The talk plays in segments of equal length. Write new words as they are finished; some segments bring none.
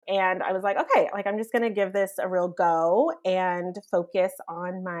And I was like, okay, like I'm just going to give this a real go and focus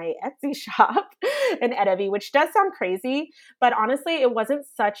on my Etsy shop in Edavie, which does sound crazy, but honestly, it wasn't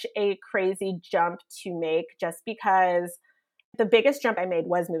such a crazy jump to make just because the biggest jump I made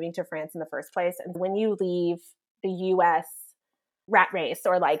was moving to France in the first place. And when you leave the US rat race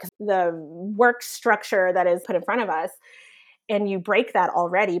or like the work structure that is put in front of us, and you break that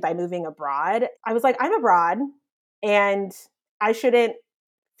already by moving abroad, I was like, I'm abroad and I shouldn't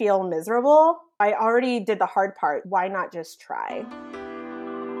feel miserable. I already did the hard part. Why not just try?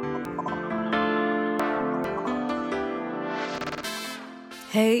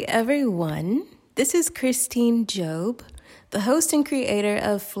 Hey everyone, this is Christine Job, the host and creator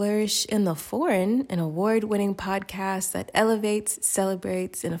of Flourish in the Foreign, an award-winning podcast that elevates,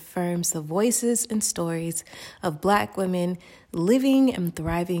 celebrates, and affirms the voices and stories of Black women living and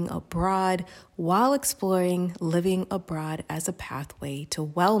thriving abroad while exploring living abroad as a pathway to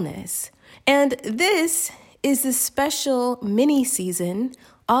wellness. And this is the special mini season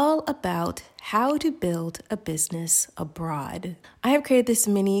all about how to build a business abroad. I have created this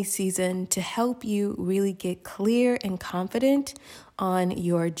mini season to help you really get clear and confident on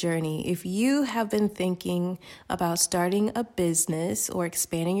your journey. If you have been thinking about starting a business or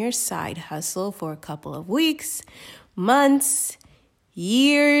expanding your side hustle for a couple of weeks, months,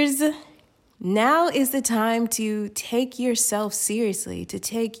 years, now is the time to take yourself seriously, to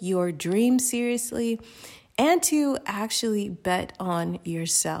take your dream seriously, and to actually bet on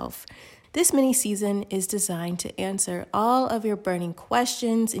yourself. This mini season is designed to answer all of your burning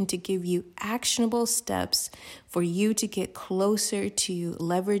questions and to give you actionable steps for you to get closer to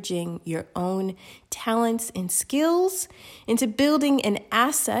leveraging your own talents and skills into building an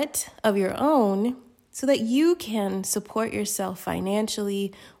asset of your own so that you can support yourself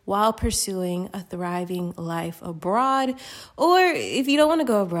financially while pursuing a thriving life abroad, or if you don't want to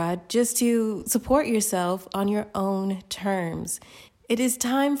go abroad, just to support yourself on your own terms. It is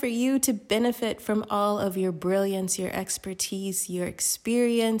time for you to benefit from all of your brilliance, your expertise, your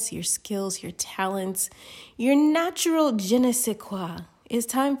experience, your skills, your talents, your natural je ne sais quoi. It's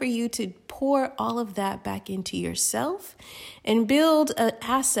time for you to pour all of that back into yourself and build an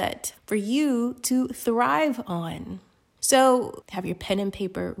asset for you to thrive on. So have your pen and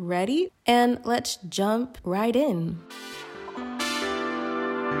paper ready, and let's jump right in.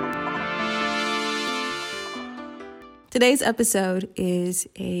 Today's episode is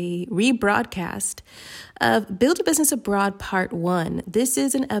a rebroadcast of Build a Business Abroad Part 1. This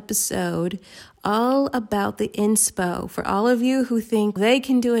is an episode all about the inspo for all of you who think they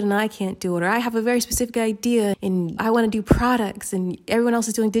can do it and I can't do it, or I have a very specific idea and I want to do products and everyone else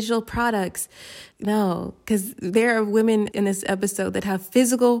is doing digital products. No, because there are women in this episode that have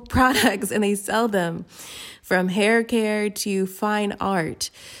physical products and they sell them, from hair care to fine art.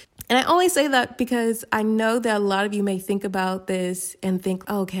 And I only say that because I know that a lot of you may think about this and think,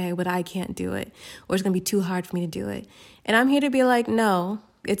 okay, but I can't do it, or it's going to be too hard for me to do it. And I'm here to be like, no,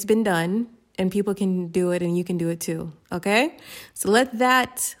 it's been done and people can do it and you can do it too. Okay? So let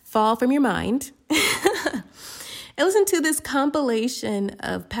that fall from your mind. And listen to this compilation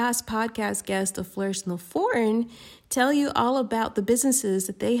of past podcast guests of Flourish in the Foreign tell you all about the businesses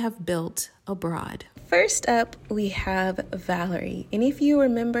that they have built abroad. First up, we have Valerie. And if you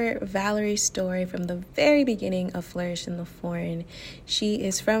remember Valerie's story from the very beginning of Flourish in the Foreign, she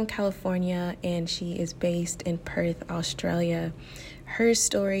is from California and she is based in Perth, Australia. Her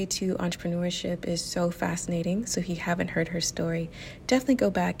story to entrepreneurship is so fascinating, so if you haven't heard her story, definitely go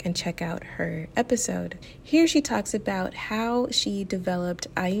back and check out her episode. Here she talks about how she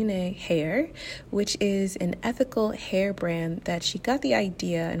developed Ayune Hair, which is an ethical hair brand that she got the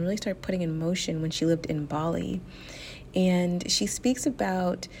idea and really started putting in motion when she lived in Bali. And she speaks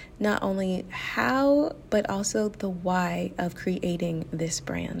about not only how, but also the why of creating this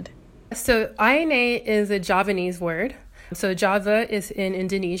brand. So Ayune is a Javanese word. So Java is in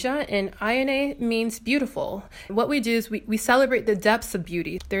Indonesia, and Ayune means beautiful. What we do is we celebrate the depths of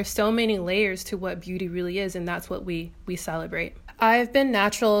beauty. There's so many layers to what beauty really is, and that's what we celebrate. I've been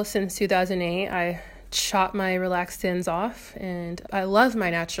natural since 2008. I chopped my relaxed ends off, and I love my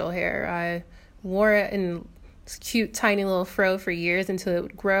natural hair. I wore it in cute tiny little fro for years until it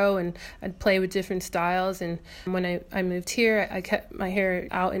would grow, and I'd play with different styles. And when I moved here, I kept my hair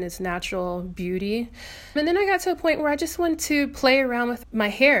out in its natural beauty. And then I got to a point where I just wanted to play around with my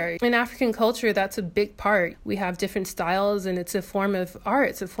hair. In African culture, that's a big part. We have different styles, and it's a form of art.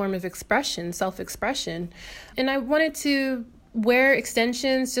 It's a form of expression, self-expression. And I wanted to wear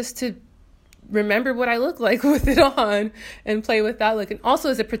extensions just to remember what I look like with it on and play with that look. And also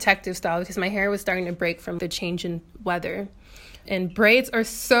as a protective style because my hair was starting to break from the change in weather. And braids are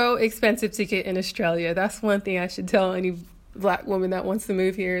so expensive to get in Australia. That's one thing I should tell any Black woman that wants to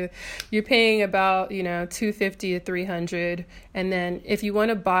move here. You're paying about, $250 to $300. And then if you want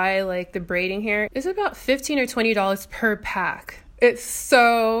to buy like the braiding hair, it's about $15 or $20 per pack. It's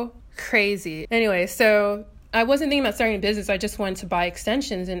so crazy. Anyway, so I wasn't thinking about starting a business. I just wanted to buy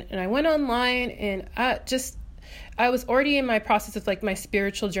extensions, and I went online, and I was already in my process of like my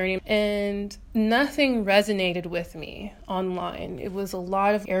spiritual journey, and nothing resonated with me online. It was a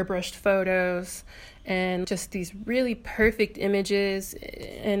lot of airbrushed photos and just these really perfect images.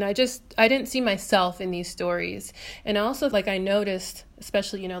 And I didn't see myself in these stories. And also, like, I noticed,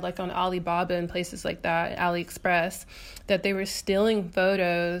 especially, like on Alibaba and places like that, AliExpress, that they were stealing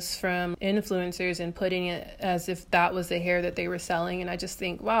photos from influencers and putting it as if that was the hair that they were selling. And I just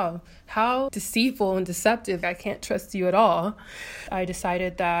think, wow, how deceitful and deceptive. I can't trust you at all. I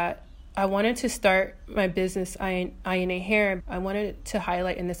decided that I wanted to start my business, INA Hair. I wanted to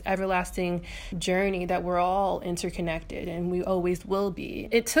highlight in this everlasting journey that we're all interconnected, and we always will be.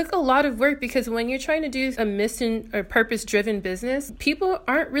 It took a lot of work, because when you're trying to do a mission or purpose-driven business, people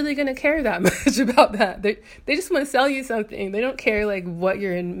aren't really going to care that much about that. They just want to sell you something. They don't care like what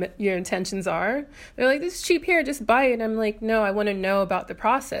your intentions are. They're like, this is cheap hair, just buy it. And I'm like, no, I want to know about the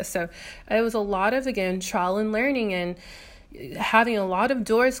process. So it was a lot of, again, trial and learning, and having a lot of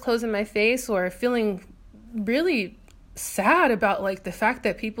doors closed in my face, or feeling really sad about like the fact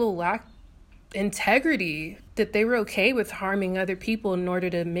that people lack integrity, that they were okay with harming other people in order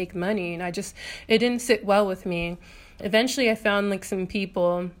to make money. And it didn't sit well with me. Eventually I found like some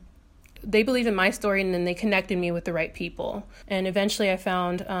people, they believe in my story, and then they connected me with the right people. And eventually I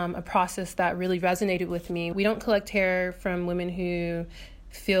found a process that really resonated with me. We don't collect hair from women who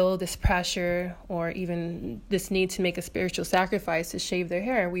feel this pressure or even this need to make a spiritual sacrifice to shave their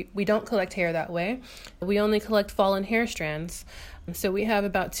hair. We don't collect hair that way. We only collect fallen hair strands. So we have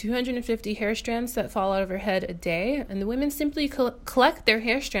about 250 hair strands that fall out of our head a day, and the women simply collect their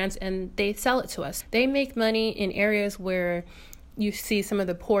hair strands and they sell it to us. They make money in areas where you see some of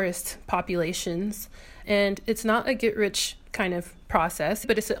the poorest populations, and it's not a get-rich kind of process,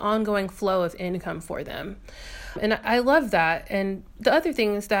 but it's an ongoing flow of income for them. And I love that. And the other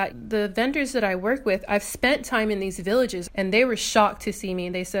thing is that the vendors that I work with, I've spent time in these villages, and they were shocked to see me.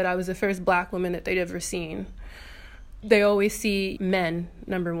 They said I was the first Black woman that they'd ever seen. They always see men,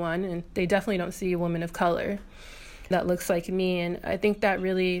 number one, and they definitely don't see a woman of color that looks like me. And I think that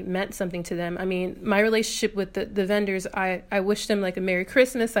really meant something to them. I mean, my relationship with the vendors, I wish them like a Merry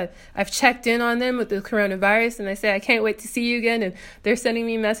Christmas. I've checked in on them with the coronavirus, and I say, I can't wait to see you again. And they're sending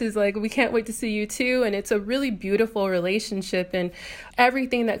me messages like, we can't wait to see you too. And it's a really beautiful relationship, and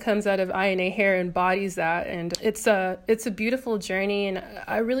everything that comes out of INA Hair embodies that. And it's a beautiful journey. And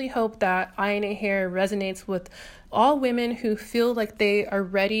I really hope that INA Hair resonates with all women who feel like they are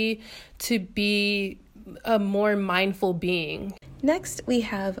ready to be a more mindful being. Next, we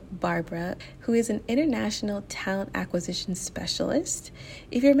have Barbara, who is an international talent acquisition specialist.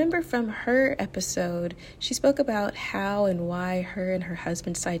 If you remember from her episode, she spoke about how and why her and her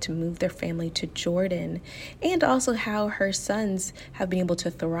husband decided to move their family to Jordan, and also how her sons have been able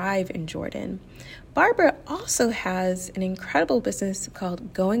to thrive in Jordan. Barbara also has an incredible business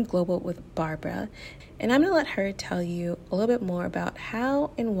called Going Global with Barbara, and I'm going to let her tell you a little bit more about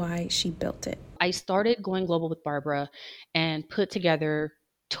how and why she built it. I started Going Global with Barbara and put together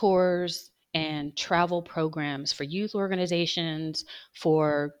tours and travel programs for youth organizations,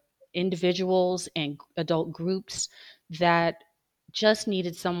 for individuals and adult groups that just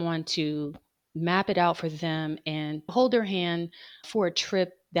needed someone to map it out for them and hold their hand for a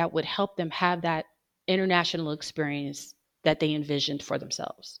trip that would help them have that international experience that they envisioned for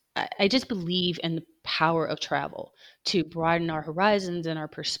themselves. I just believe in the power of travel to broaden our horizons and our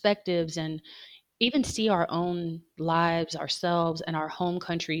perspectives, and even see our own lives, ourselves, and our home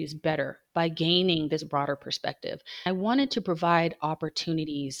countries better by gaining this broader perspective. I wanted to provide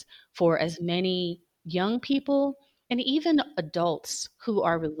opportunities for as many young people and even adults who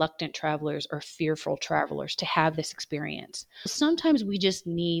are reluctant travelers or fearful travelers to have this experience. Sometimes we just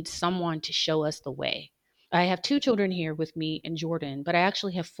need someone to show us the way. I have 2 children here with me in Jordan, but I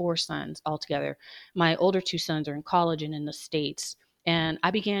actually have 4 sons altogether. My older 2 sons are in college and in the States. And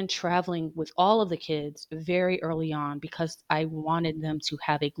I began traveling with all of the kids very early on because I wanted them to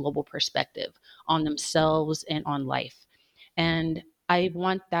have a global perspective on themselves and on life. And I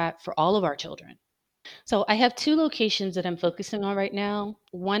want that for all of our children. So I have 2 locations that I'm focusing on right now.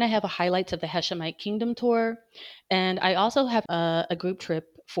 One, I have a highlights of the Heshemite Kingdom tour, and I also have a group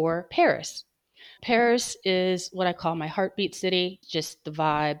trip for Paris. Paris is what I call my heartbeat city, just the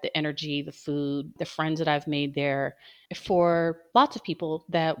vibe, the energy, the food, the friends that I've made there. For lots of people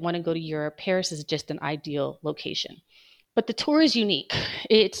that want to go to Europe, Paris is just an ideal location. But the tour is unique.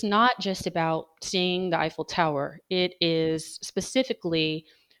 It's not just about seeing the Eiffel Tower. It is specifically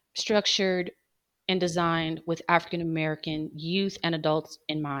structured and designed with African American youth and adults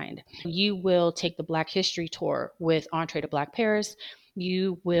in mind. You will take the Black History Tour with Entree to Black Paris.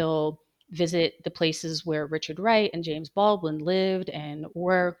 You will visit the places where Richard Wright and James Baldwin lived and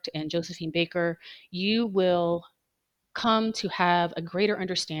worked, and Josephine Baker. You will come to have a greater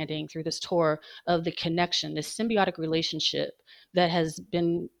understanding through this tour of the connection, this symbiotic relationship that has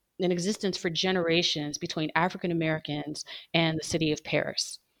been in existence for generations between African Americans and the city of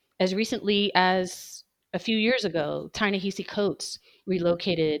Paris. As recently as a few years ago, Ta-Nehisi Coates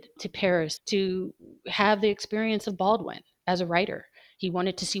relocated to Paris to have the experience of Baldwin as a writer. He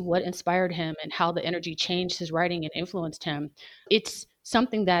wanted to see what inspired him and how the energy changed his writing and influenced him. It's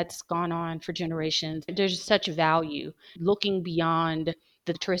something that's gone on for generations. There's such value looking beyond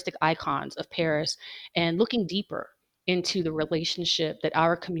the touristic icons of Paris and looking deeper into the relationship that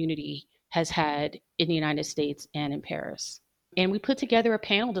our community has had in the United States and in Paris. And we put together a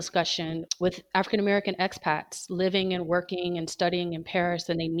panel discussion with African American expats living and working and studying in Paris.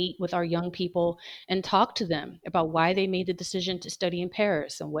 And they meet with our young people and talk to them about why they made the decision to study in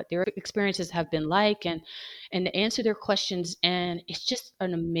Paris and what their experiences have been like, and answer their questions. And it's just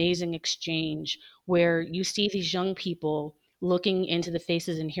an amazing exchange where you see these young people looking into the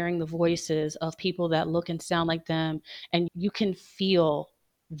faces and hearing the voices of people that look and sound like them. And you can feel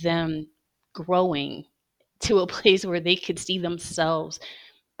them growing to a place where they could see themselves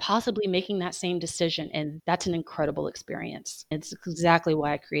possibly making that same decision. And that's an incredible experience. It's exactly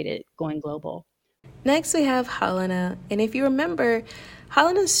why I created Going Global. Next, we have Helena. And if you remember,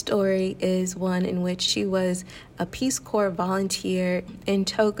 Helena's story is one in which she was a Peace Corps volunteer in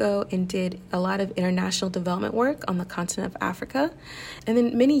Togo and did a lot of international development work on the continent of Africa. And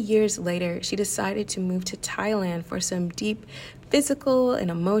then many years later, she decided to move to Thailand for some deep physical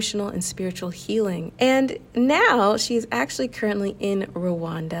and emotional and spiritual healing. And now she is actually currently in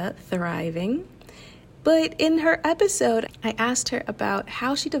Rwanda, thriving. But in her episode, I asked her about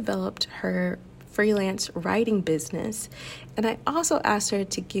how she developed her freelance writing business. And I also asked her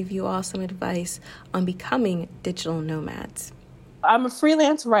to give you all some advice on becoming digital nomads. I'm a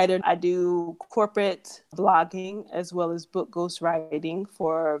freelance writer. I do corporate blogging as well as book ghostwriting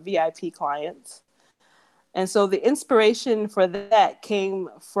for VIP clients. And so the inspiration for that came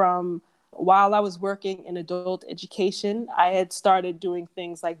from while I was working in adult education. I had started doing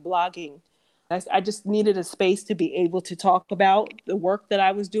things like blogging. I just needed a space to be able to talk about the work that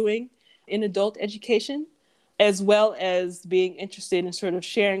I was doing in adult education, as well as being interested in sort of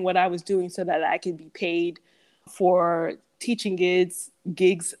sharing what I was doing so that I could be paid for teaching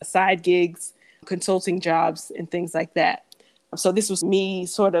gigs, side gigs, consulting jobs, and things like that. So this was me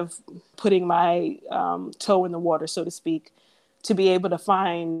sort of putting my toe in the water, so to speak, to be able to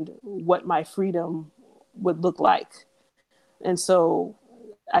find what my freedom would look like. And so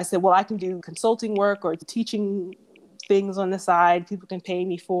I said, well, I can do consulting work or teaching things on the side people can pay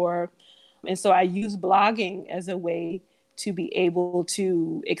me for. And so I use blogging as a way to be able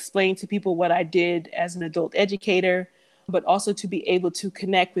to explain to people what I did as an adult educator, but also to be able to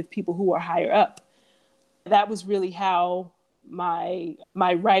connect with people who are higher up. That was really how my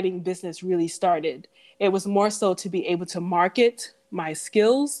writing business really started. It was more so to be able to market my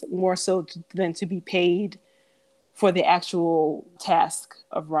skills, more so than to be paid for the actual task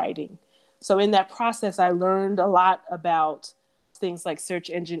of writing. So in that process, I learned a lot about things like search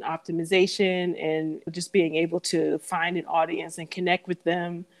engine optimization and just being able to find an audience and connect with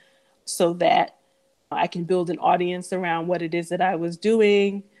them so that I can build an audience around what it is that I was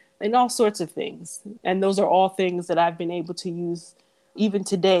doing and all sorts of things. And those are all things that I've been able to use even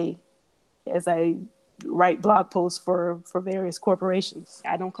today as I write blog posts for various corporations.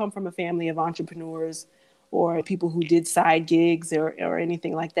 I don't come from a family of entrepreneurs or people who did side gigs or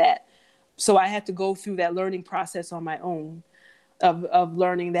anything like that. So I had to go through that learning process on my own of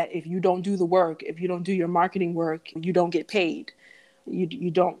learning that if you don't do the work, if you don't do your marketing work, you don't get paid. You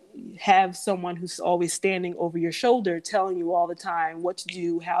don't have someone who's always standing over your shoulder telling you all the time what to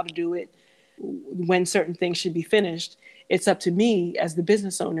do, how to do it, when certain things should be finished. It's up to me as the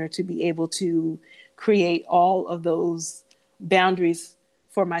business owner to be able to create all of those boundaries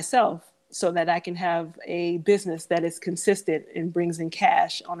for myself so that I can have a business that is consistent and brings in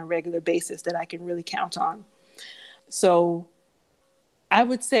cash on a regular basis that I can really count on. So I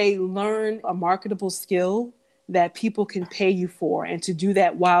would say learn a marketable skill that people can pay you for, and to do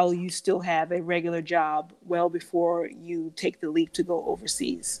that while you still have a regular job well before you take the leap to go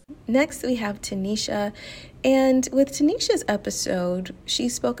overseas. Next, we have Tanisha. And with Tanisha's episode, she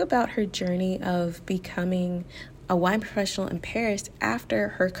spoke about her journey of becoming a wine professional in Paris after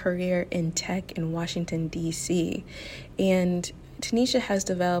her career in tech in Washington, D.C. And Tanisha has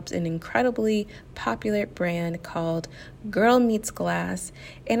developed an incredibly popular brand called Girl Meets Glass,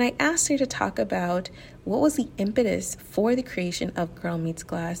 and I asked her to talk about what was the impetus for the creation of Girl Meets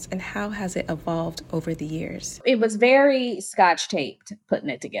Glass and how has it evolved over the years. It was very scotch taped putting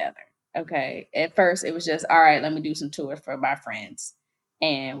it together. Okay. At first, it was just, all right, let me do some tours for my friends,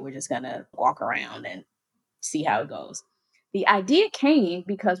 and we're just going to walk around and see how it goes. The idea came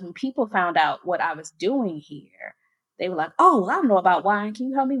because when people found out what I was doing here, they were like, oh, I don't know about wine. Can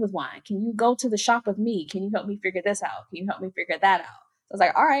you help me with wine? Can you go to the shop with me? Can you help me figure this out? Can you help me figure that out? So I was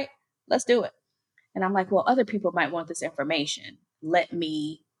like, all right, let's do it. And I'm like, well, other people might want this information. Let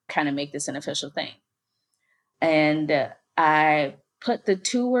me kind of make this an official thing. And I put the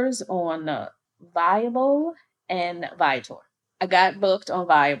tours on Viable and Viator. I got booked on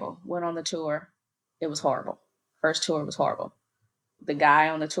Viable, went on the tour. It was horrible. First tour was horrible. The guy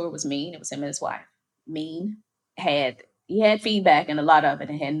on the tour was mean. It was him and his wife. Mean. He had feedback and a lot of it,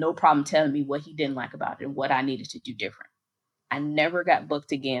 and had no problem telling me what he didn't like about it and what I needed to do different. I never got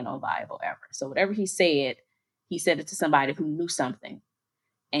booked again on Viable ever. So whatever he said it to somebody who knew something,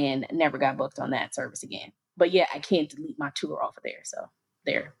 and never got booked on that service again. But yeah, I can't delete my tour off of there. So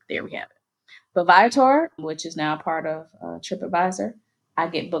there we have it. But Viator, which is now part of TripAdvisor, I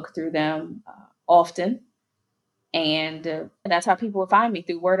get booked through them often. And that's how people would find me,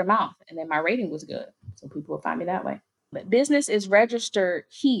 through word of mouth. And then my rating was good, so people would find me that way. But business is registered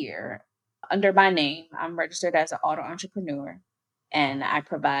here under my name. I'm registered as an auto entrepreneur, and I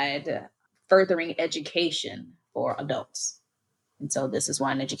provide furthering education for adults. And so this is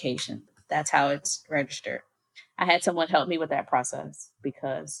wine education. That's how it's registered. I had someone help me with that process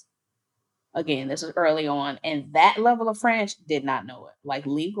because, again, this was early on, and that level of French, did not know it. Like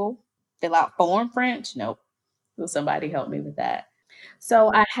legal, fill out form French, nope. So somebody helped me with that.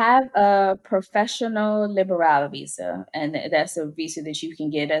 So I have a professional liberal visa, and that's a visa that you can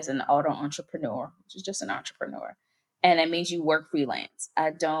get as an auto entrepreneur, which is just an entrepreneur. And that means you work freelance.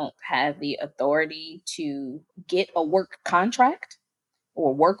 I don't have the authority to get a work contract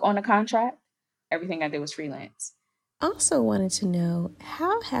or work on a contract. Everything I did was freelance. Also wanted to know,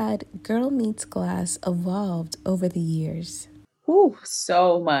 how had Girl Meets Glass evolved over the years? Ooh,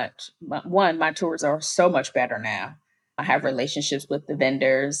 so much. One, my tours are so much better now. I have relationships with the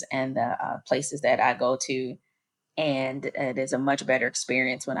vendors and the places that I go to, and it is a much better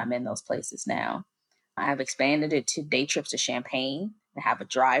experience when I'm in those places now. I have expanded it to day trips to Champagne. I have a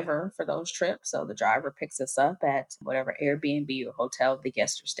driver for those trips, so the driver picks us up at whatever Airbnb or hotel the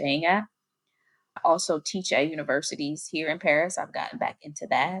guests are staying at. I also teach at universities here in Paris. I've gotten back into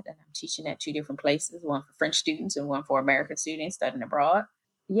that, and I'm teaching at 2 different places, one for French students and one for American students studying abroad.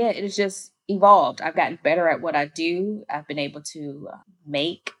 Yeah, it has just evolved. I've gotten better at what I do. I've been able to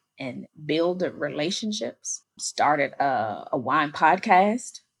make and build relationships. Started a wine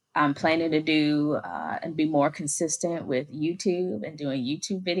podcast. I'm planning to do and be more consistent with YouTube and doing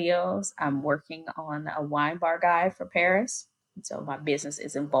YouTube videos. I'm working on a wine bar guide for Paris. So my business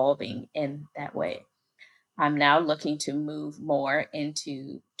is evolving in that way. I'm now looking to move more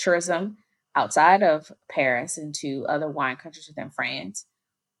into tourism outside of Paris, into other wine countries within France,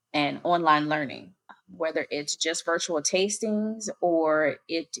 and online learning, whether it's just virtual tastings or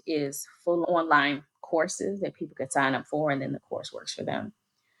it is full online courses that people could sign up for, and then the course works for them.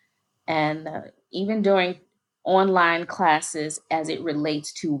 And even doing online classes as it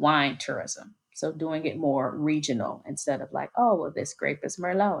relates to wine tourism. So doing it more regional instead of like, oh, well, this grape is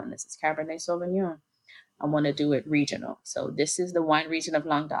Merlot and this is Cabernet Sauvignon. I want to do it regional. So this is the wine region of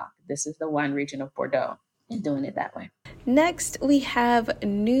Languedoc. This is the wine region of Bordeaux, and doing it that way. Next, we have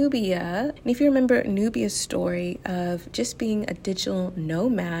Nubia. And if you remember Nubia's story of just being a digital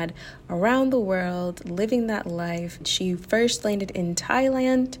nomad around the world, living that life, she first landed in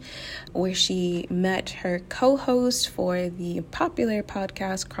Thailand, where she met her co-host for the popular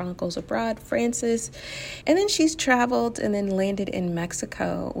podcast Chronicles Abroad, Francis. And then she's traveled and then landed in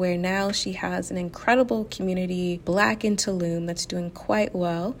Mexico, where now she has an incredible community, Black in Tulum, that's doing quite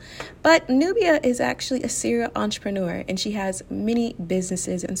well. But Nubia is actually a serial entrepreneur, and she has many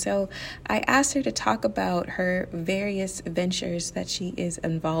businesses. And so I asked her to talk about her various ventures that she is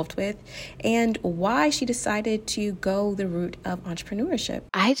involved with and why she decided to go the route of entrepreneurship.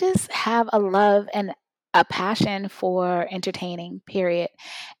 I just have a love and a passion for entertaining, period.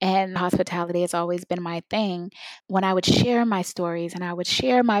 And hospitality has always been my thing. When I would share my stories and I would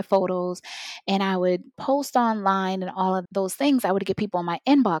share my photos and I would post online and all of those things, I would get people in my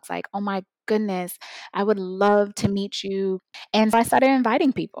inbox like, oh my goodness, I would love to meet you. And so I started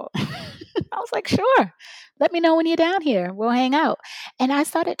inviting people. I was like, sure, let me know when you're down here. We'll hang out. And I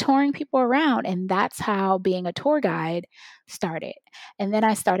started touring people around. And that's how being a tour guide started. And then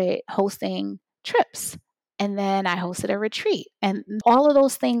I started hosting trips. And then I hosted a retreat. And all of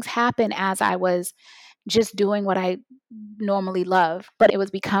those things happened as I was just doing what I normally love. But it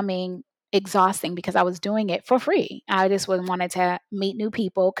was becoming exhausting because I was doing it for free. I just wanted to meet new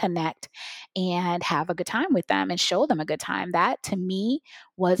people, connect, and have a good time with them and show them a good time. That to me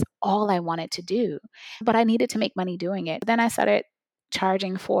was all I wanted to do. But I needed to make money doing it. Then I started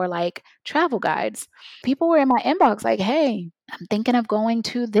charging for like travel guides. People were in my inbox like, hey, I'm thinking of going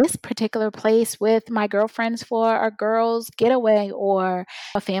to this particular place with my girlfriends for a girls' getaway or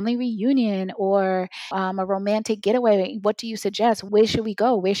a family reunion or a romantic getaway. What do you suggest? Where should we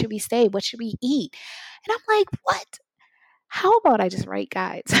go? Where should we stay? What should we eat? And I'm like, what? How about I just write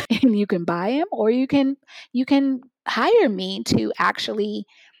guides and you can buy them, or you can hire me to actually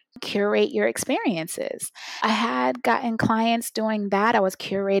curate your experiences. I had gotten clients doing that. I was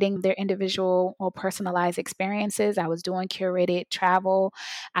curating their individual or personalized experiences. I was doing curated travel.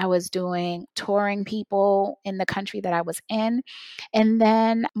 I was doing touring people in the country that I was in. And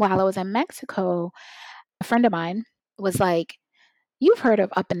then while I was in Mexico, a friend of mine was like, you've heard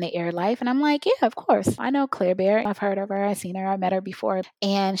of Up in the Air Life? And I'm like, yeah, of course. I know Claire Bear. I've heard of her. I've seen her. I met her before.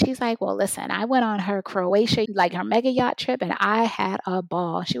 And she's like, well, listen, I went on her Croatia, like her mega yacht trip, and I had a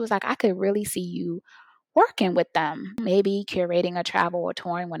ball. She was like, I could really see you working with them, maybe curating a travel or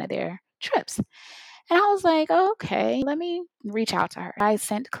touring one of their trips. And I was like, oh, okay, let me reach out to her. I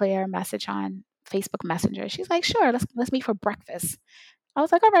sent Claire a message on Facebook Messenger. She's like, sure, let's meet for breakfast. I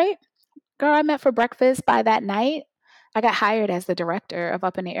was like, all right. Girl, I met for breakfast. By that night, I got hired as the director of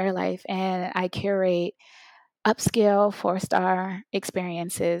Up in the Air Life, and I curate upscale 4-star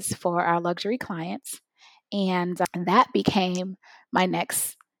experiences for our luxury clients. And that became my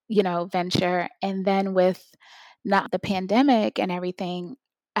next, venture. And then with not the pandemic and everything,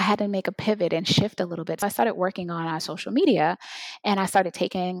 I had to make a pivot and shift a little bit. So I started working on our social media, and I started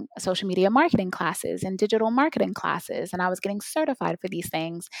taking social media marketing classes and digital marketing classes. And I was getting certified for these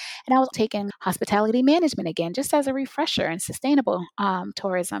things. And I was taking hospitality management again, just as a refresher and sustainable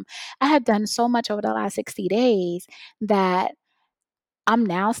tourism. I had done so much over the last 60 days that I'm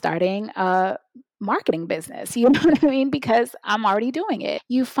now starting a marketing business. You know what I mean? Because I'm already doing it.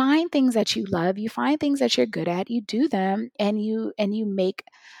 You find things that you love, you find things that you're good at, you do them, and you make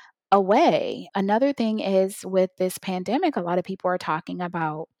a way. Another thing is with this pandemic, a lot of people are talking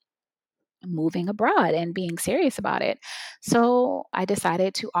about moving abroad and being serious about it. So I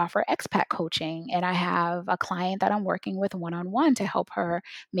decided to offer expat coaching, and I have a client that I'm working with one-on-one to help her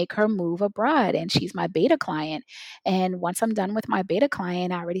make her move abroad, and she's my beta client. And once I'm done with my beta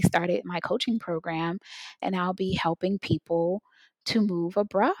client, I already started my coaching program, and I'll be helping people to move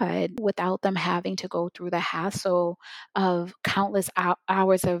abroad without them having to go through the hassle of countless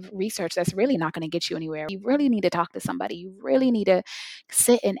hours of research that's really not going to get you anywhere. You really need to talk to somebody. You really need to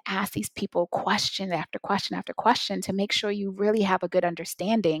sit and ask these people question after question after question to make sure you really have a good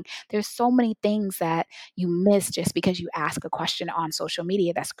understanding. There's so many things that you miss just because you ask a question on social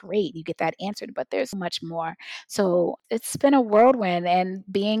media. That's great. You get that answered, but there's much more. So it's been a whirlwind, and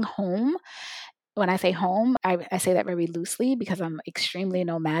being home. When I say home, I say that very loosely because I'm extremely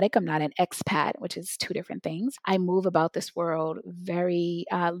nomadic. I'm not an expat, which is two different things. I move about this world very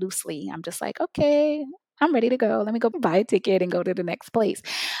loosely. I'm just like, okay, I'm ready to go. Let me go buy a ticket and go to the next place.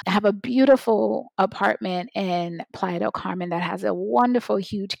 I have a beautiful apartment in Playa del Carmen that has a wonderful,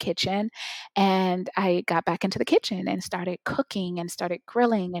 huge kitchen. And I got back into the kitchen and started cooking and started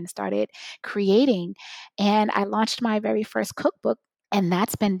grilling and started creating. And I launched my very first cookbook. And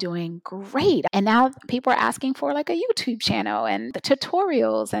that's been doing great. And now people are asking for like a YouTube channel and the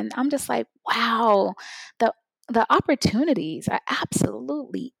tutorials. And I'm just like, wow, the opportunities are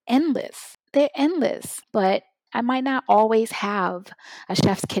absolutely endless. They're endless. But I might not always have a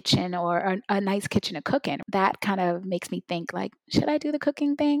chef's kitchen or a nice kitchen to cook in. That kind of makes me think like, should I do the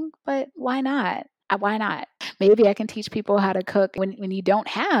cooking thing? But why not? Why not? Maybe I can teach people how to cook when you don't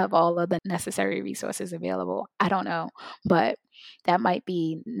have all of the necessary resources available. I don't know. But that might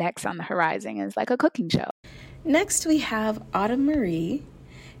be next on the horizon is like a cooking show. Next, we have Autumn Marie.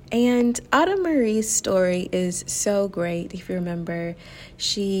 And Autumn Marie's story is so great. If you remember,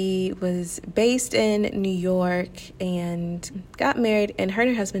 she was based in New York and got married, and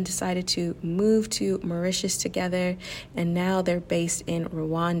her husband decided to move to Mauritius together, and now they're based in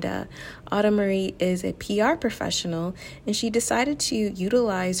Rwanda. Autumn Marie is a PR professional, and she decided to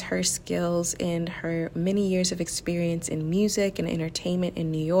utilize her skills and her many years of experience in music and entertainment in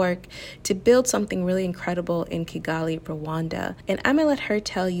New York to build something really incredible in Kigali, Rwanda. And I'm going to let her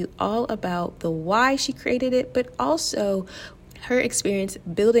tell you all about the why she created it, but also her experience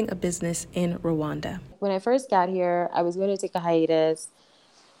building a business in Rwanda. When I first got here, I was going to take a hiatus.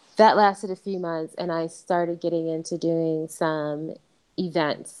 That lasted a few months, and I started getting into doing some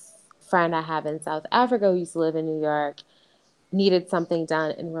events. A friend I have in South Africa who used to live in New York needed something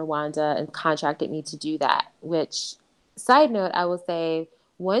done in Rwanda and contracted me to do that, which, side note, I will say,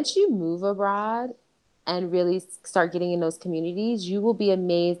 once you move abroad and really start getting in those communities, you will be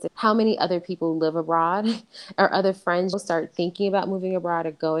amazed at how many other people live abroad or other friends will start thinking about moving abroad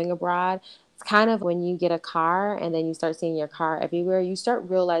or going abroad. It's kind of when you get a car and then you start seeing your car everywhere, you start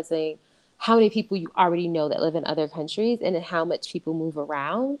realizing how many people you already know that live in other countries and how much people move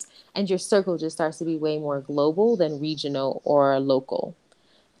around. And your circle just starts to be way more global than regional or local.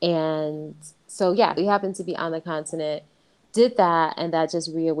 And so, yeah, we happened to be on the continent, did that, and that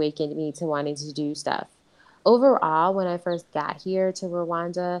just reawakened me to wanting to do stuff. Overall, when I first got here to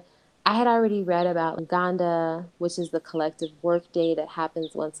Rwanda, I had already read about Uganda, which is the collective work day that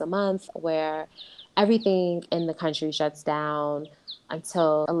happens once a month, where everything in the country shuts down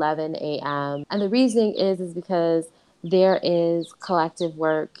until 11 a.m. And the reasoning is because there is collective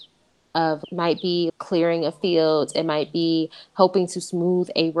work of might be clearing a field, it might be helping to smooth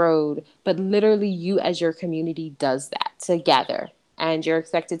a road, but literally you as your community does that together. And you're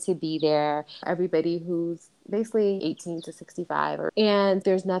expected to be there. Everybody who's basically 18 to 65, and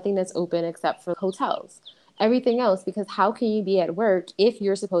there's nothing that's open except for hotels. Everything else, because how can you be at work if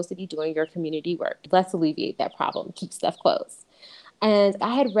you're supposed to be doing your community work? Let's alleviate that problem. Keep stuff closed. And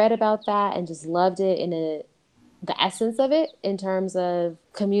I had read about that and just loved it the essence of it in terms of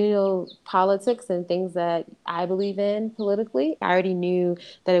communal politics and things that I believe in politically. I already knew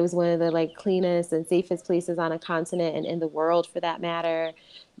that it was one of the cleanest and safest places on a continent and in the world for that matter.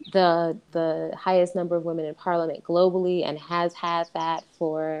 The highest number of women in parliament globally and has had that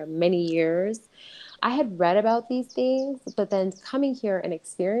for many years. I had read about these things, but then coming here and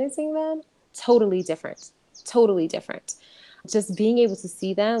experiencing them, totally different. Totally different. Just being able to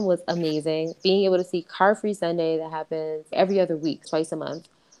see them was amazing. Being able to see Car Free Sunday that happens every other week, twice a month,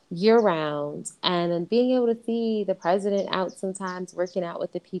 year round. And then being able to see the president out sometimes working out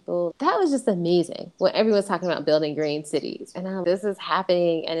with the people. That was just amazing when everyone's talking about building green cities. And now this is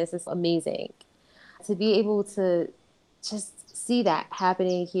happening and it's just amazing. To be able to just see that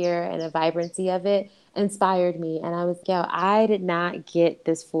happening here and the vibrancy of it inspired me. And I was, I did not get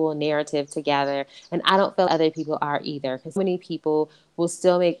this full narrative together. And I don't feel other people are either, because many people will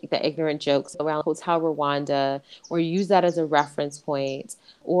still make the ignorant jokes around Hotel Rwanda or use that as a reference point,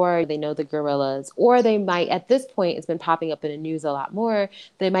 or they know the gorillas, or they might, at this point, it's been popping up in the news a lot more,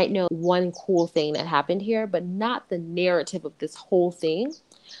 they might know one cool thing that happened here, but not the narrative of this whole thing.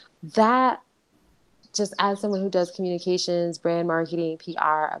 That, just as someone who does communications, brand marketing,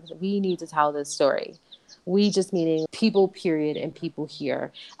 PR, we need to tell this story. We just meaning people, period, and people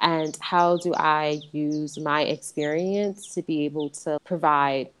here. And how do I use my experience to be able to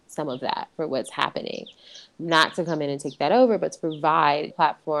provide some of that for what's happening? Not to come in and take that over, but to provide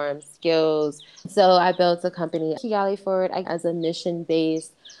platforms, skills. So I built a company, Kigali Forward, as a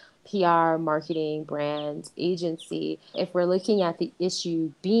mission-based PR, marketing, brand agency. If we're looking at the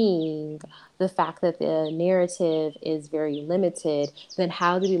issue being the fact that the narrative is very limited, then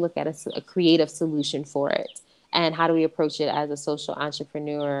how do we look at a creative solution for it? And how do we approach it as a social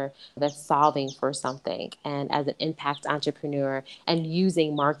entrepreneur that's solving for something, and as an impact entrepreneur and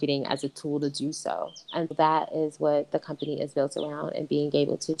using marketing as a tool to do so? And that is what the company is built around, and being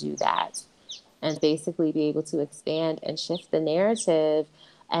able to do that and basically be able to expand and shift the narrative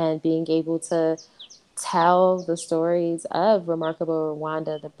and being able to tell the stories of Remarkable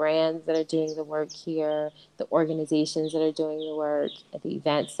Rwanda, the brands that are doing the work here, the organizations that are doing the work, the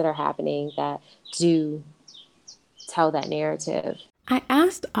events that are happening that do tell that narrative. I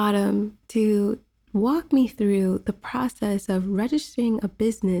asked Autumn to walk me through the process of registering a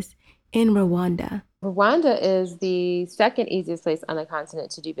business in Rwanda. Rwanda is the second easiest place on the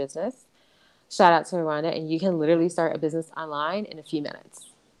continent to do business. Shout out to Rwanda, and you can literally start a business online in a few minutes.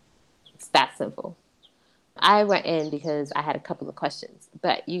 It's that simple. I went in because I had a couple of questions,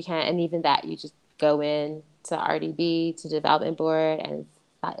 but you can't, and even that, you just go in to RDB, to development board, and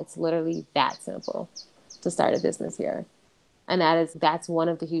It's literally that simple to start a business here. And that's one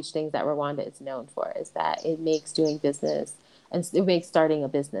of the huge things that Rwanda is known for, is that it makes doing business and it makes starting a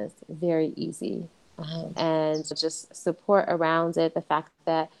business very easy. And just support around it, the fact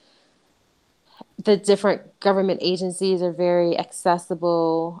that the different government agencies are very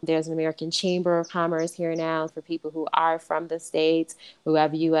accessible. There's an American Chamber of Commerce here now for people who are from the States, who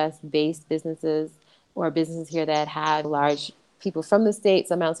have US-based businesses or businesses here that have large people from the States,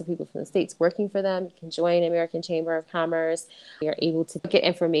 amounts of people from the States working for them. You can join American Chamber of Commerce. You're able to get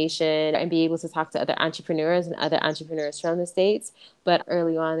information and be able to talk to other entrepreneurs and other entrepreneurs from the States. But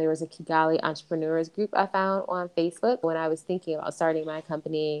early on, there was a Kigali entrepreneurs group I found on Facebook. When I was thinking about starting my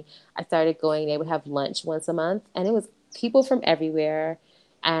company, I started going, they would have lunch once a month, and it was people from everywhere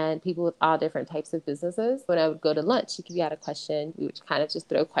and people with all different types of businesses. When I would go to lunch, if you had a question, we would kind of just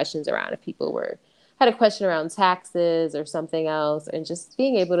throw questions around if people had a question around taxes or something else, and just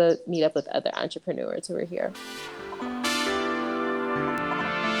being able to meet up with other entrepreneurs who are here.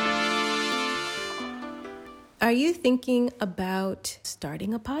 Are you thinking about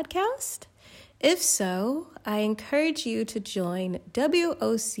starting a podcast? If so, I encourage you to join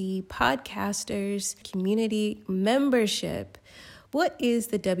WOC Podcasters Community Membership. What is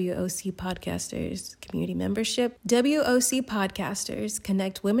the WOC Podcasters Community Membership? WOC Podcasters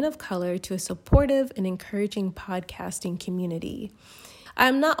connect women of color to a supportive and encouraging podcasting community.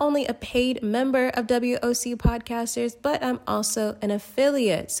 I'm not only a paid member of WOC Podcasters, but I'm also an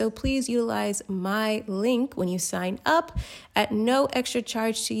affiliate. So please utilize my link when you sign up at no extra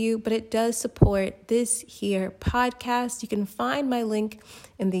charge to you, but it does support this here podcast. You can find my link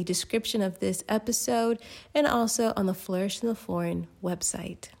in the description of this episode and also on the Flourish in the Foreign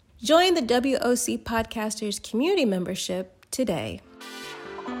website. Join the WOC Podcasters Community Membership today.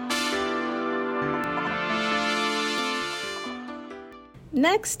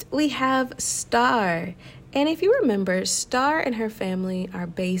 Next, we have Star. And if you remember, Star and her family are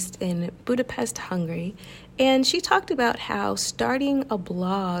based in Budapest, Hungary. And she talked about how starting a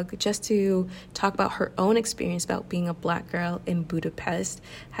blog just to talk about her own experience about being a Black girl in Budapest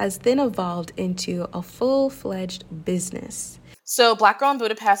has then evolved into a full-fledged business. So Black Girl in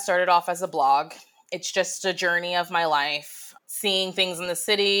Budapest started off as a blog. It's just a journey of my life, seeing things in the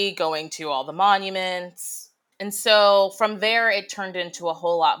city, going to all the monuments. And so from there, it turned into a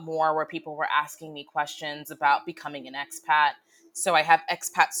whole lot more where people were asking me questions about becoming an expat. So I have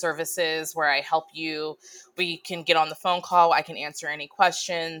expat services where I help you. We can get on the phone call. I can answer any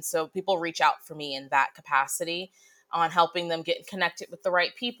questions. So people reach out for me in that capacity on helping them get connected with the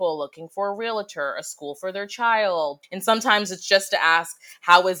right people, looking for a realtor, a school for their child. And sometimes it's just to ask,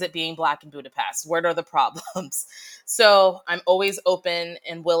 how is it being Black in Budapest? What are the problems? So I'm always open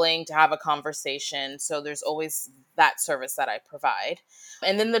and willing to have a conversation. So there's always that service that I provide.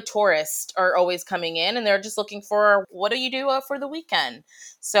 And then the tourists are always coming in and they're just looking for, what do you do for the weekend?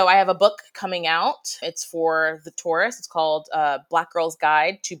 So I have a book coming out. It's for the tourists. It's called Black Girl's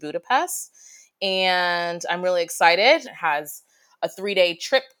Guide to Budapest. And I'm really excited. It has a 3-day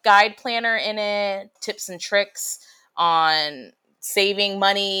trip guide planner in it, tips and tricks on saving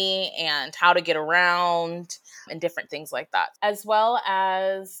money and how to get around and different things like that, as well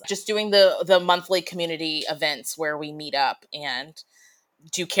as just doing the monthly community events where we meet up and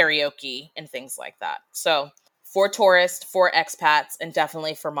do karaoke and things like that. So for tourists, for expats, and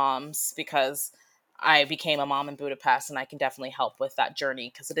definitely for moms, because I became a mom in Budapest and I can definitely help with that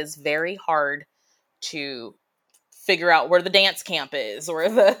journey because it is very hard to figure out where the dance camp is or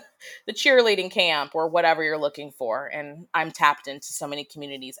the cheerleading camp or whatever you're looking for. And I'm tapped into so many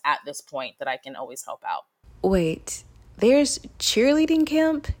communities at this point that I can always help out. Wait, there's cheerleading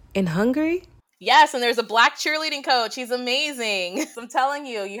camp in Hungary? Yes, and there's a Black cheerleading coach. He's amazing. I'm telling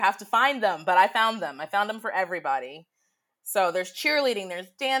you, you have to find them, but I found them. I found them for everybody. So there's cheerleading, there's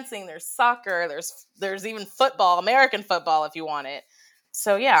dancing, there's soccer, there's even football, American football if you want it.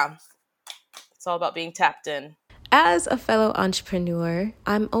 So yeah, it's all about being tapped in. As a fellow entrepreneur,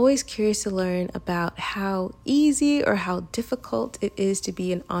 I'm always curious to learn about how easy or how difficult it is to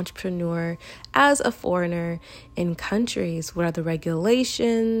be an entrepreneur as a foreigner in countries. What are the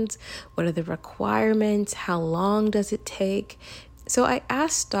regulations? What are the requirements? How long does it take? So I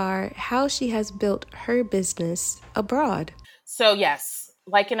asked Star how she has built her business abroad. So yes,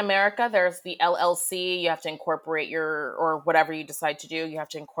 like in America, there's the LLC. You have to incorporate or whatever you decide to do, you have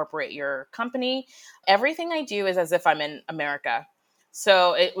to incorporate your company. Everything I do is as if I'm in America.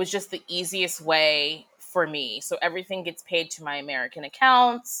 So it was just the easiest way for me. So everything gets paid to my American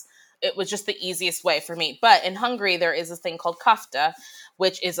accounts. It was just the easiest way for me. But in Hungary, there is this thing called kafta,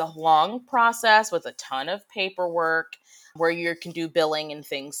 which is a long process with a ton of paperwork. where you can do billing and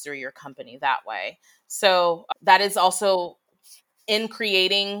things through your company that way. So that is also in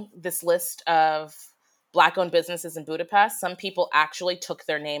creating this list of Black-owned businesses in Budapest. Some people actually took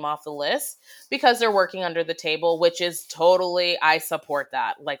their name off the list because they're working under the table, which is totally, I support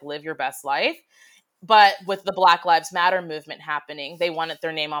that. Like, live your best life. But with the Black Lives Matter movement happening, they wanted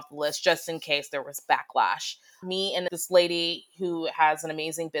their name off the list just in case there was backlash. Me and this lady who has an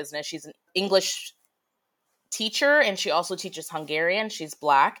amazing business, she's an English teacher and she also teaches Hungarian. She's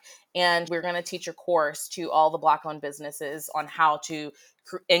Black. And we're going to teach a course to all the Black-owned businesses on how to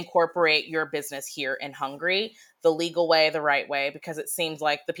incorporate your business here in Hungary, the legal way, the right way, because it seems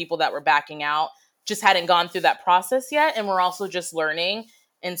like the people that were backing out just hadn't gone through that process yet. And we're also just learning.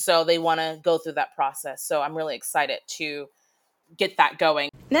 And so they want to go through that process. So I'm really excited to get that going.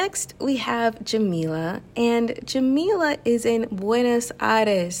 Next, we have Jamila, and Jamila is in Buenos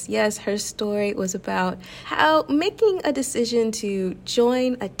Aires. Yes, her story was about how making a decision to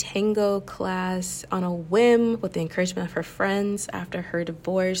join a tango class on a whim with the encouragement of her friends after her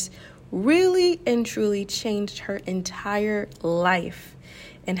divorce really and truly changed her entire life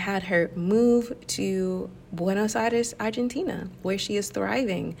and had her move to Buenos Aires, Argentina, where she is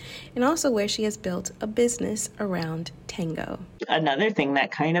thriving, and also where she has built a business around tango. Another thing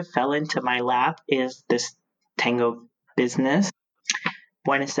that kind of fell into my lap is this tango business,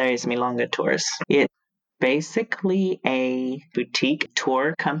 Buenos Aires Milonga Tours. It's basically a boutique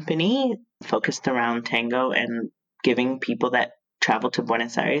tour company focused around tango and giving people that travel to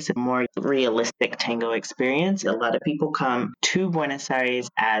Buenos Aires a more realistic tango experience. A lot of people come to Buenos Aires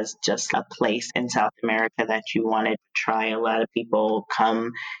as just a place in South America that you wanted to try. A lot of people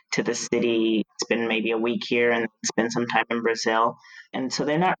come to the city, spend maybe a week here and spend some time in Brazil. And so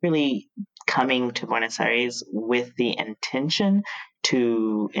they're not really coming to Buenos Aires with the intention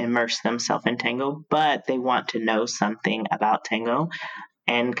to immerse themselves in tango, but they want to know something about tango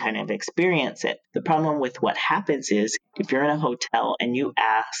and kind of experience it. The problem with what happens is if you're in a hotel and you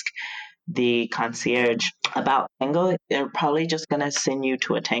ask the concierge about tango, they're probably just going to send you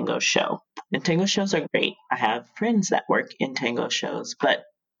to a tango show. And tango shows are great. I have friends that work in tango shows, but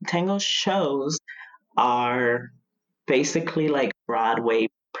tango shows are basically like Broadway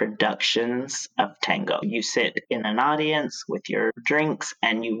productions of tango. You sit in an audience with your drinks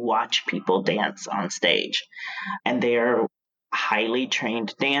and you watch people dance on stage. And they are highly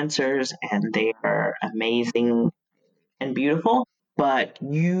trained dancers and they are amazing and beautiful, but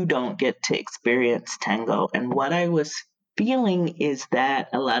you don't get to experience tango. And what I was feeling is that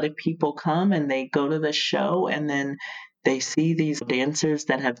a lot of people come and they go to the show and then they see these dancers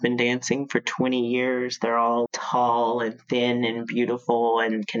that have been dancing for 20 years. They're all tall and thin and beautiful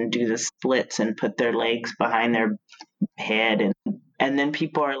and can do the splits and put their legs behind their head. And then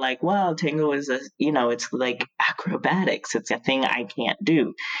people are like, wow, tango is it's like acrobatics. It's a thing I can't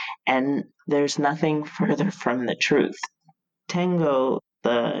do. And there's nothing further from the truth. Tango,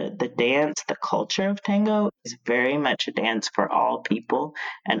 the dance, the culture of tango is very much a dance for all people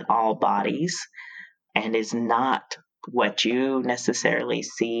and all bodies and is not what you necessarily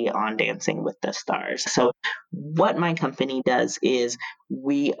see on Dancing with the Stars. So what my company does is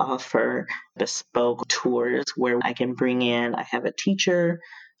we offer bespoke tours where I can bring in, I have a teacher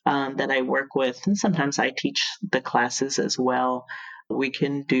that I work with, and sometimes I teach the classes as well. We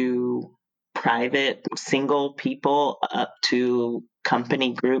can do private single people up to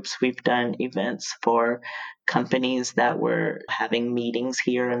company groups. We've done events for companies that were having meetings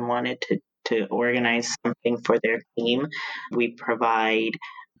here and wanted to organize something for their team. We provide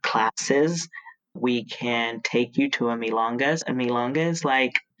classes. We can take you to a milonga. A milonga is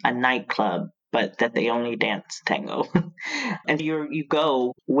like a nightclub, but that they only dance tango. And you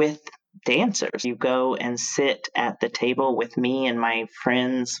go with dancers. You go and sit at the table with me and my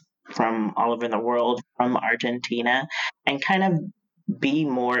friends from all over the world, from Argentina, and kind of be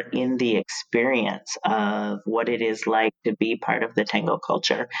more in the experience of what it is like to be part of the tango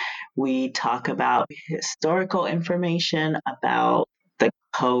culture. We talk about historical information, about the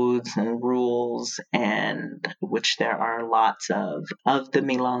codes and rules, and which there are lots of the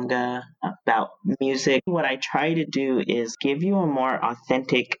milonga, about music. What I try to do is give you a more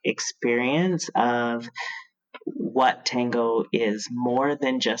authentic experience of what tango is, more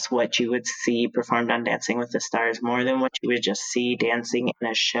than just what you would see performed on Dancing with the Stars, more than what you would just see dancing in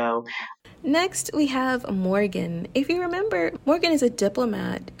a show. Next, we have Morgan. If you remember, Morgan is a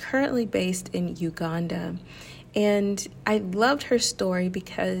diplomat currently based in Uganda. And I loved her story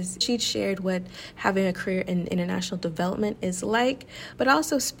because she'd shared what having a career in international development is like, but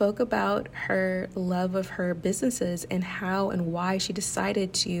also spoke about her love of her businesses and how and why she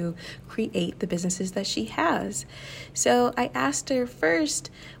decided to create the businesses that she has. So I asked her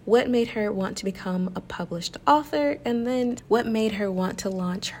first what made her want to become a published author, and then what made her want to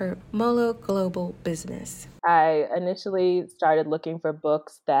launch her Molo Global business. I initially started looking for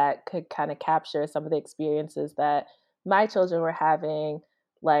books that could kind of capture some of the experiences that my children were having,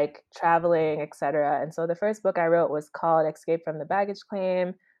 like traveling, etc. And so the first book I wrote was called Escape from the Baggage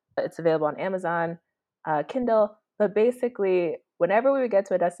Claim. It's available on Amazon, Kindle. But basically, whenever we would get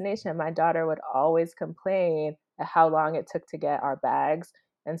to a destination, my daughter would always complain at how long it took to get our bags.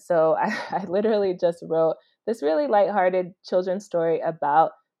 And so I literally just wrote this really lighthearted children's story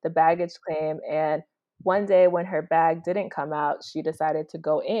about the baggage claim. And one day when her bag didn't come out, she decided to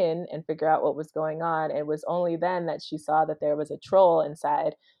go in and figure out what was going on. It was only then that she saw that there was a troll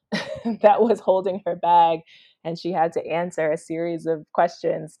inside that was holding her bag, and she had to answer a series of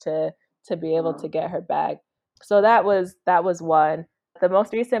questions to be able to get her bag. So that was one. The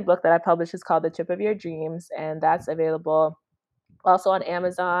most recent book that I published is called The Trip of Your Dreams, and that's available also on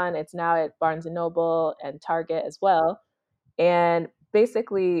Amazon. It's now at Barnes & Noble and Target as well. And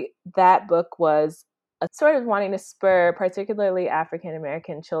basically, that book was a sort of wanting to spur particularly African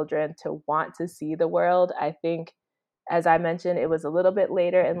American children to want to see the world. I think, as I mentioned, it was a little bit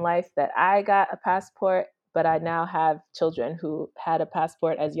later in life that I got a passport, but I now have children who had a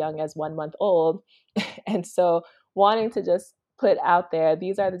passport as young as 1 month old. And so wanting to just put out there,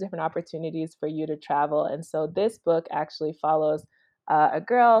 these are the different opportunities for you to travel. And so this book actually follows a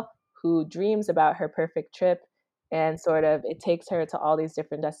girl who dreams about her perfect trip, and sort of it takes her to all these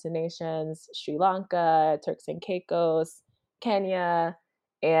different destinations: Sri Lanka, Turks and Caicos, Kenya,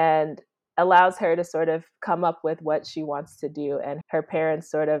 and allows her to sort of come up with what she wants to do. And her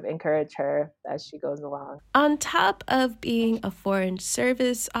parents sort of encourage her as she goes along. On top of being a foreign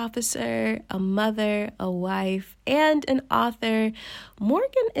service officer, a mother, a wife, and an author,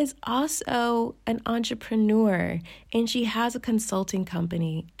 Morgan is also an entrepreneur, and she has a consulting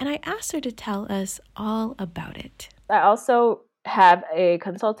company. And I asked her to tell us all about it. I also have a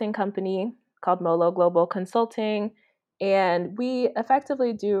consulting company called Molo Global Consulting, and we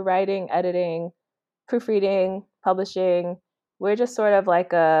effectively do writing, editing, proofreading, publishing. We're just sort of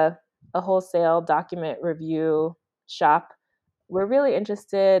like a wholesale document review shop. We're really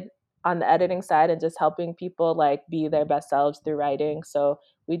interested on the editing side and just helping people like be their best selves through writing. So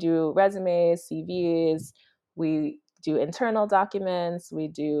we do resumes, CVs, we do internal documents, we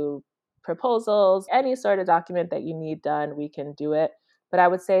do proposals, any sort of document that you need done, we can do it. But I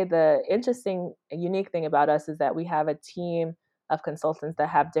would say the interesting, unique thing about us is that we have a team of consultants that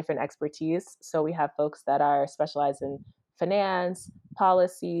have different expertise. So we have folks that are specialized in finance,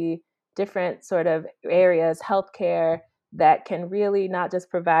 policy, different sort of areas, healthcare, that can really not just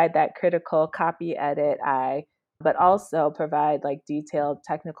provide that critical copy edit eye, but also provide like detailed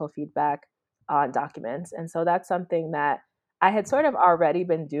technical feedback on documents. And so that's something that I had sort of already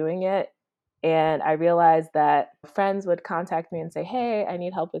been doing it. And I realized that friends would contact me and say, hey, I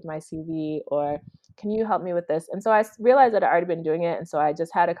need help with my CV, or can you help me with this? And so I realized that I'd already been doing it. And so I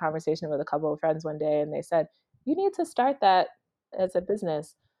just had a conversation with a couple of friends one day, and they said, you need to start that as a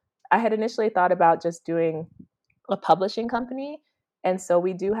business. I had initially thought about just doing a publishing company. And so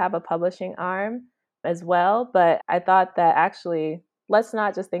we do have a publishing arm as well. But I thought that actually, let's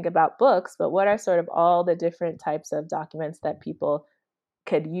not just think about books, but what are sort of all the different types of documents that people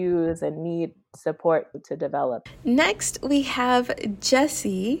could use and need support to develop. Next, we have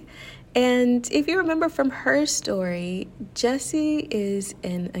Jessie. And if you remember from her story, Jessie is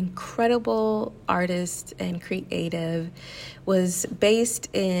an incredible artist and creative, was based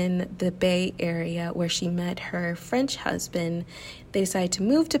in the Bay Area where she met her French husband. They decided to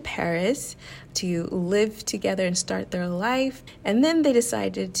move to Paris to live together and start their life. And then they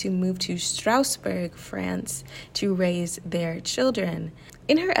decided to move to Strasbourg, France to raise their children.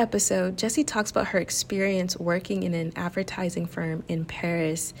 In her episode, Jessie talks about her experience working in an advertising firm in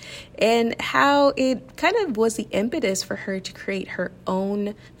Paris and how it kind of was the impetus for her to create her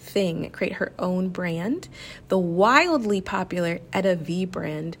own thing, create her own brand, the wildly popular Etta V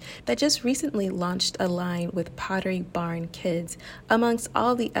brand that just recently launched a line with Pottery Barn Kids, amongst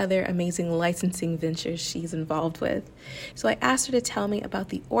all the other amazing licensing ventures she's involved with. So I asked her to tell me about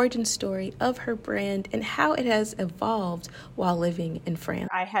the origin story of her brand and how it has evolved while living in France.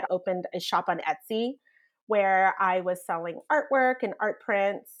 I had opened a shop on Etsy where I was selling artwork and art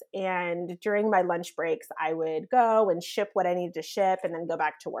prints. And during my lunch breaks, I would go and ship what I needed to ship and then go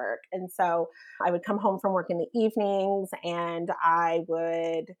back to work. And so I would come home from work in the evenings and I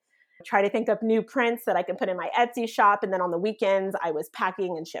would try to think of new prints that I can put in my Etsy shop. And then on the weekends, I was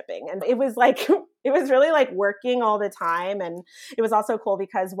packing and shipping. And it was like, it was really like working all the time. And it was also cool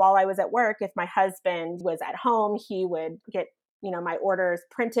because while I was at work, if my husband was at home, he would get my orders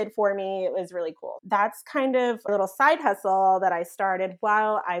printed for me. It was really cool. That's kind of a little side hustle that I started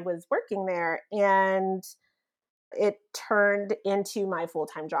while I was working there. And it turned into my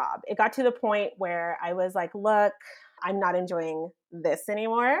full-time job. It got to the point where I was like, look, I'm not enjoying this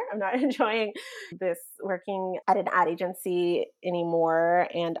anymore. I'm not enjoying this working at an ad agency anymore.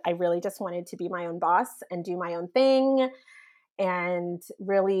 And I really just wanted to be my own boss and do my own thing. And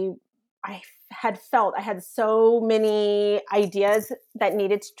really, I had felt I had so many ideas that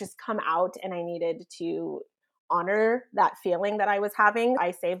needed to just come out, and I needed to honor that feeling that I was having.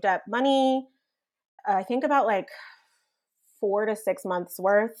 I saved up money, I think about like 4 to 6 months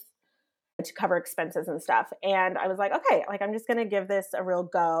worth to cover expenses and stuff. And I was like, okay, like I'm just going to give this a real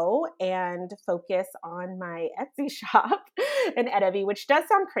go and focus on my Etsy shop in Edinburgh, which does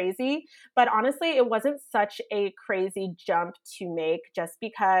sound crazy, but honestly, it wasn't such a crazy jump to make just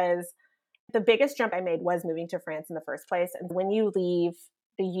because the biggest jump I made was moving to France in the first place. And when you leave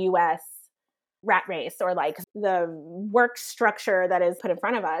the US rat race or like the work structure that is put in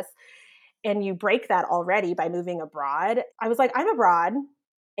front of us, and you break that already by moving abroad, I was like, I'm abroad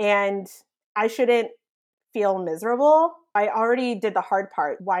and I shouldn't feel miserable. I already did the hard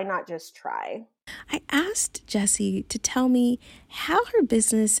part. Why not just try? I asked Jessie to tell me how her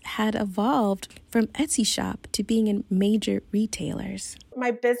business had evolved from Etsy shop to being in major retailers.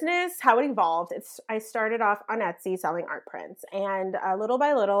 My business, how it evolved, I started off on Etsy selling art prints. And little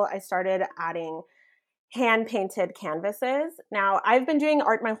by little, I started adding hand-painted canvases. Now, I've been doing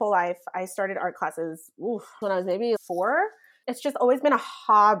art my whole life. I started art classes when I was maybe 4. It's just always been a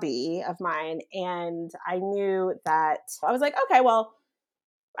hobby of mine. And I knew that I was like, okay, well,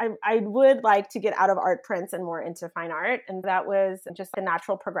 I would like to get out of art prints and more into fine art. And that was just the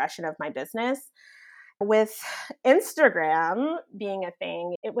natural progression of my business. With Instagram being a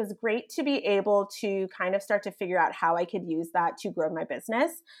thing, it was great to be able to kind of start to figure out how I could use that to grow my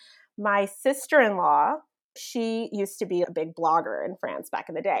business. My sister-in-law, she used to be a big blogger in France back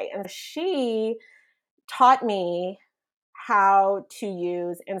in the day. And she taught me how to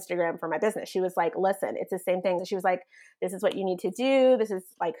use Instagram for my business. She was like, listen, it's the same thing. She was like, this is what you need to do. This is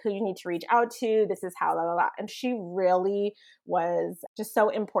like who you need to reach out to. This is how, blah, blah, blah. And she really was just so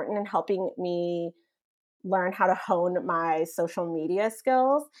important in helping me learn how to hone my social media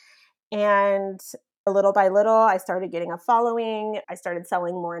skills. And little by little, I started getting a following. I started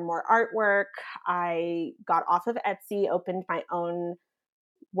selling more and more artwork. I got off of Etsy, opened my own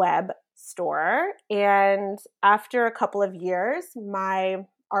web store. And after a couple of years, my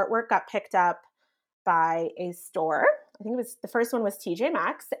artwork got picked up by a store. I think the first one was TJ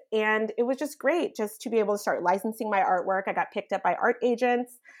Maxx. And it was just great just to be able to start licensing my artwork. I got picked up by art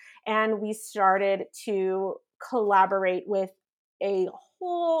agents and we started to collaborate with a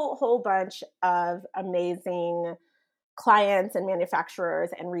whole bunch of amazing clients and manufacturers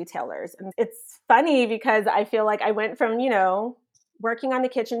and retailers. And it's funny because I feel like I went from, working on the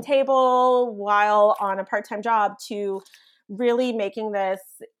kitchen table while on a part-time job to really making this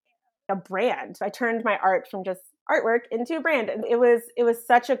a brand. I turned my art from just artwork into a brand. And it was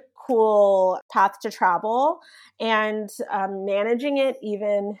such a cool path to travel, and managing it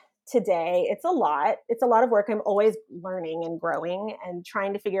even today, it's a lot. It's a lot of work. I'm always learning and growing and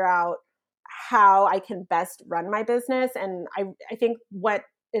trying to figure out how I can best run my business. And I think what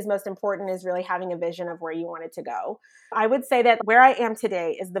is most important is really having a vision of where you want it to go. I would say that where I am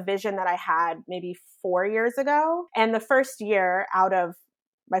today is the vision that I had maybe 4 years ago. And the first year out of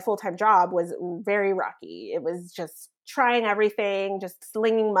my full-time job was very rocky. It was just trying everything, just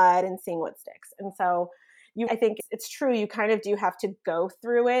slinging mud and seeing what sticks. And so I think it's true. You kind of do have to go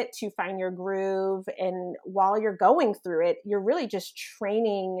through it to find your groove. And while you're going through it, you're really just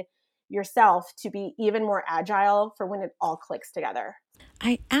training yourself to be even more agile for when it all clicks together.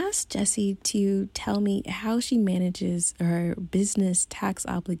 I asked Jessie to tell me how she manages her business tax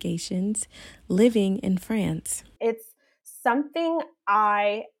obligations living in France. It's something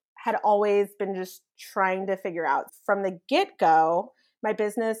I had always been just trying to figure out. From the get-go, my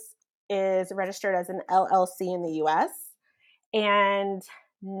business is registered as an LLC in the US. And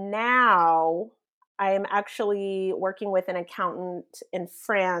now I am actually working with an accountant in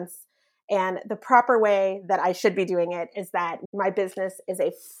France. And the proper way that I should be doing it is that my business is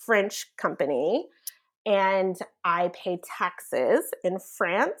a French company and I pay taxes in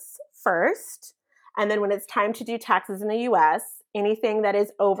France first. And then when it's time to do taxes in the US, anything that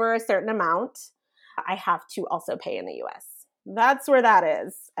is over a certain amount, I have to also pay in the US. That's where that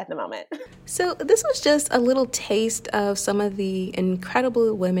is at the moment. So this was just a little taste of some of the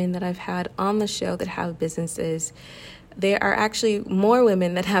incredible women that I've had on the show that have businesses. There are actually more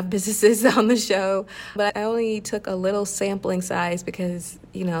women that have businesses on the show, but I only took a little sampling size because,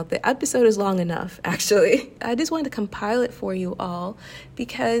 the episode is long enough, actually. I just wanted to compile it for you all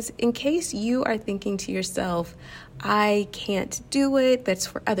because in case you are thinking to yourself, I can't do it, that's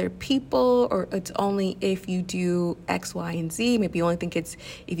for other people, or it's only if you do X, Y, and Z. Maybe you only think it's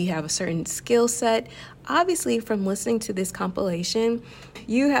if you have a certain skill set. Obviously, from listening to this compilation,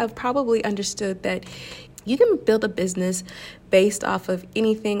 you have probably understood that you can build a business based off of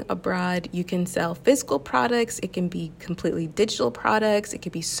anything abroad. You can sell physical products. It can be completely digital products. It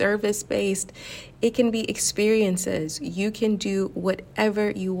can be service-based. It can be experiences. You can do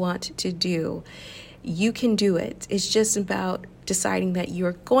whatever you want to do. You can do it. It's just about deciding that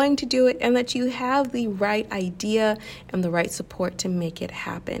you're going to do it and that you have the right idea and the right support to make it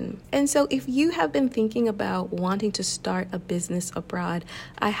happen. And so if you have been thinking about wanting to start a business abroad,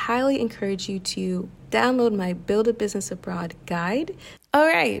 I highly encourage you to download my Build a Business Abroad guide. All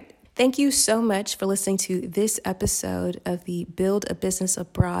right. Thank you so much for listening to this episode of the Build a Business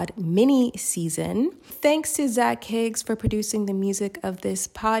Abroad mini season. Thanks to Zach Higgs for producing the music of this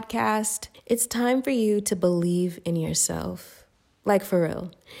podcast. It's time for you to believe in yourself, like for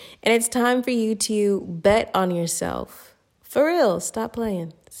real. And it's time for you to bet on yourself. For real, stop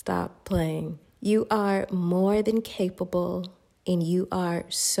playing. Stop playing. You are more than capable and you are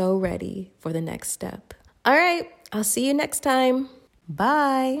so ready for the next step. All right, I'll see you next time.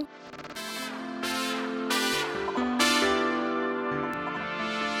 Bye.